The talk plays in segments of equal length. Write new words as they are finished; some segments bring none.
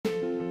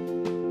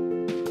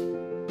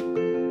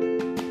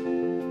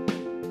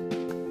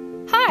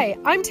Hi,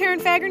 I'm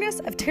Taryn Fagerness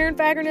of Taryn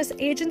Fagerness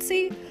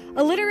Agency,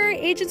 a literary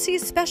agency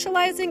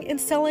specializing in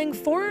selling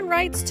foreign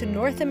rights to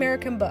North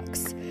American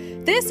books.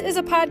 This is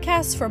a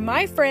podcast for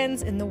my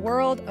friends in the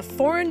world of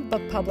foreign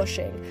book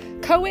publishing,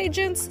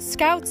 co-agents,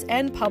 scouts,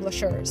 and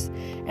publishers.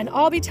 And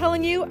I'll be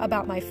telling you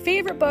about my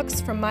favorite books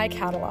from my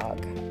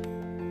catalog.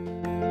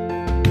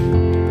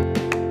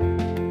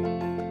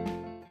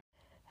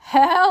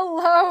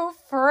 Hello,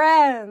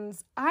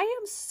 friends! I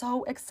am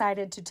so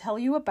excited to tell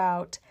you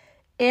about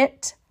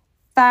It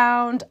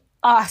Found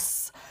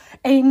Us,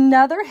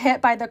 another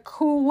hit by the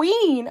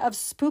queen of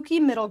spooky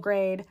middle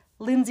grade,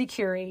 Lindsay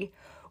Currie,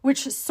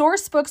 which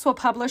Source Books will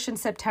publish in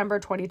September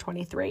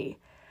 2023.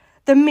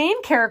 The main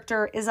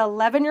character is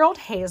 11-year-old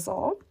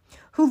Hazel,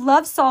 who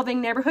loves solving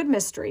neighborhood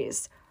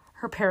mysteries.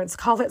 Her parents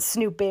call it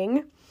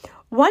snooping.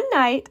 One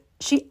night,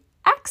 she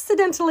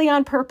accidentally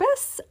on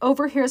purpose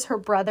overhears her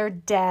brother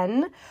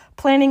Den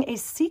planning a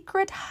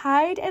secret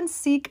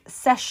hide-and-seek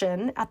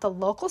session at the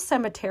local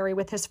cemetery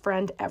with his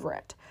friend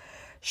Everett.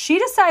 She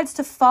decides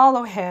to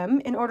follow him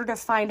in order to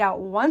find out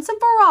once and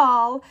for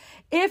all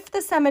if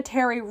the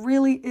cemetery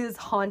really is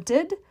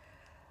haunted.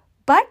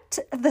 But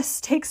the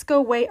stakes go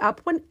way up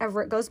when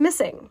Everett goes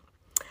missing.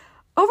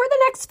 Over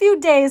the next few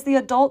days, the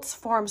adults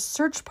form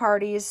search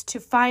parties to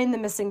find the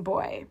missing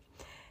boy.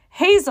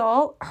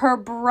 Hazel, her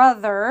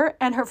brother,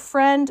 and her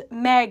friend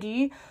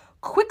Maggie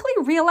quickly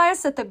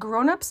realize that the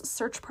grown-ups'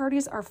 search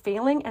parties are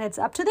failing and it's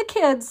up to the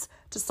kids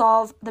to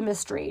solve the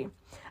mystery,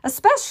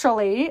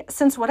 especially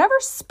since whatever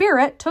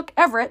spirit took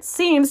Everett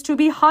seems to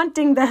be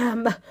haunting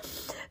them.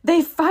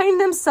 They find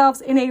themselves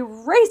in a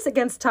race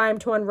against time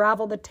to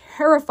unravel the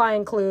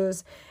terrifying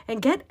clues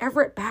and get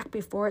Everett back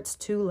before it's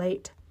too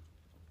late.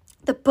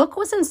 The book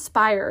was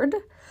inspired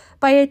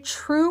by a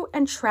true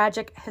and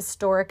tragic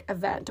historic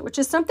event, which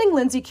is something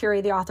Lindsay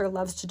Currie, the author,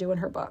 loves to do in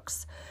her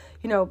books.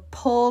 You know,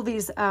 pull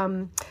these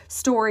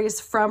stories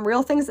from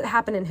real things that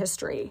happen in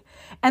history.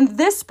 And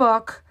this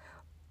book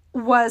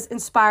was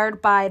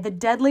inspired by the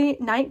deadly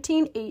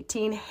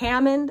 1918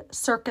 Hammond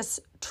Circus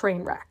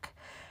train wreck.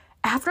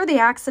 After the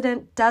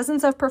accident,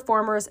 dozens of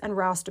performers and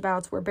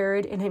roustabouts were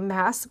buried in a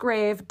mass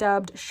grave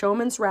dubbed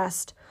Showman's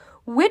Rest,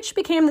 which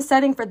became the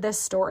setting for this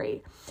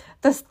story.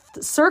 The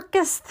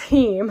circus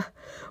theme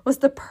was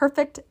the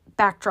perfect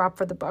backdrop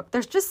for the book.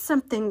 There's just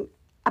something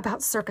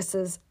about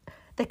circuses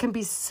that can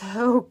be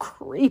so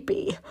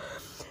creepy.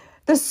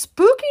 The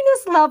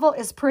spookiness level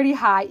is pretty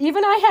high.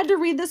 Even I had to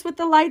read this with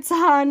the lights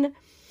on.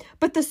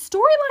 But the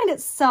storyline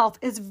itself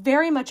is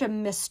very much a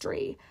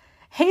mystery.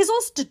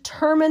 Hazel's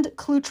determined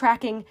clue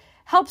tracking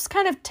helps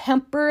kind of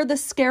temper the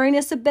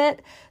scariness a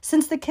bit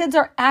since the kids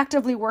are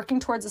actively working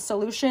towards a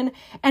solution,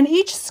 and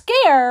each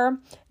scare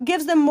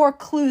gives them more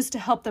clues to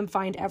help them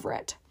find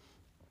Everett.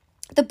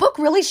 The book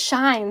really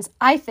shines,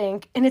 I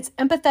think, in its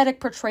empathetic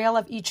portrayal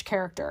of each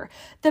character.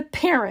 The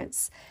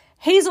parents,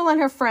 Hazel and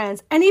her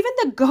friends, and even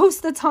the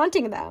ghost that's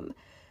haunting them.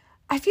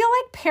 I feel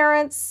like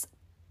parents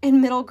in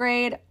middle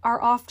grade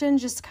are often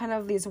just kind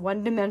of these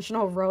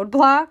one-dimensional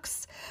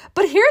roadblocks.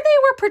 But here they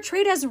were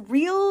portrayed as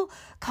real,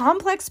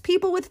 complex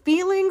people with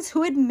feelings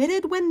who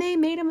admitted when they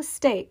made a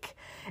mistake.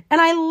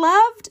 And I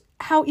loved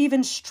how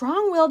even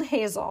strong-willed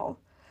Hazel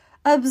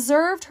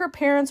observed her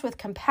parents with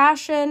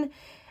compassion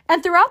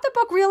and throughout the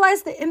book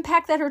realized the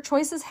impact that her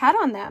choices had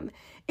on them.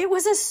 It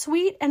was a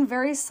sweet and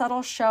very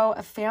subtle show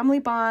of family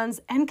bonds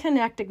and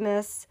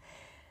connectedness,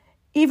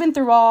 even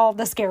through all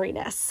the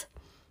scariness.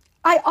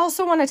 I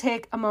also want to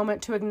take a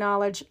moment to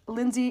acknowledge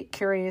Lindsay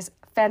Currie's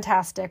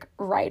fantastic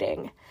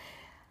writing.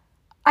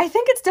 I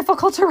think it's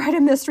difficult to write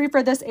a mystery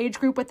for this age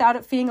group without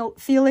it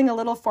feeling a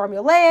little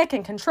formulaic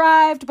and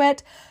contrived,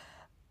 but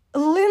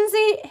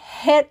Lindsay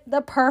hit the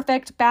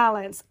perfect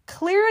balance,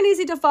 clear and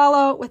easy to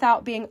follow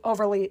without being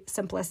overly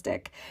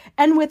simplistic,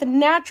 and with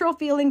natural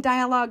feeling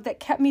dialogue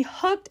that kept me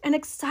hooked and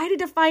excited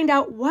to find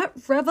out what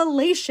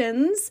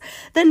revelations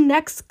the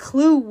next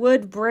clue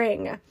would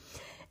bring.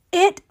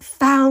 It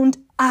Found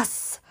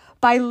Us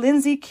by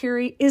Lindsay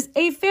Currie is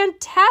a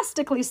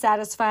fantastically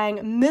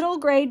satisfying middle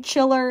grade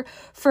chiller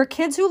for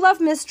kids who love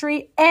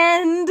mystery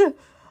and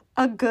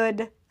a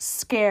good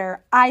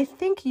scare. I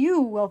think you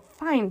will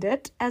find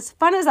it as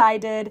fun as I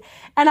did,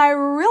 and I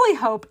really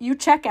hope you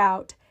check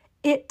out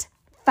It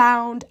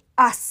Found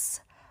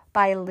Us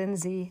by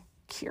Lindsay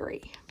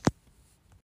Currie.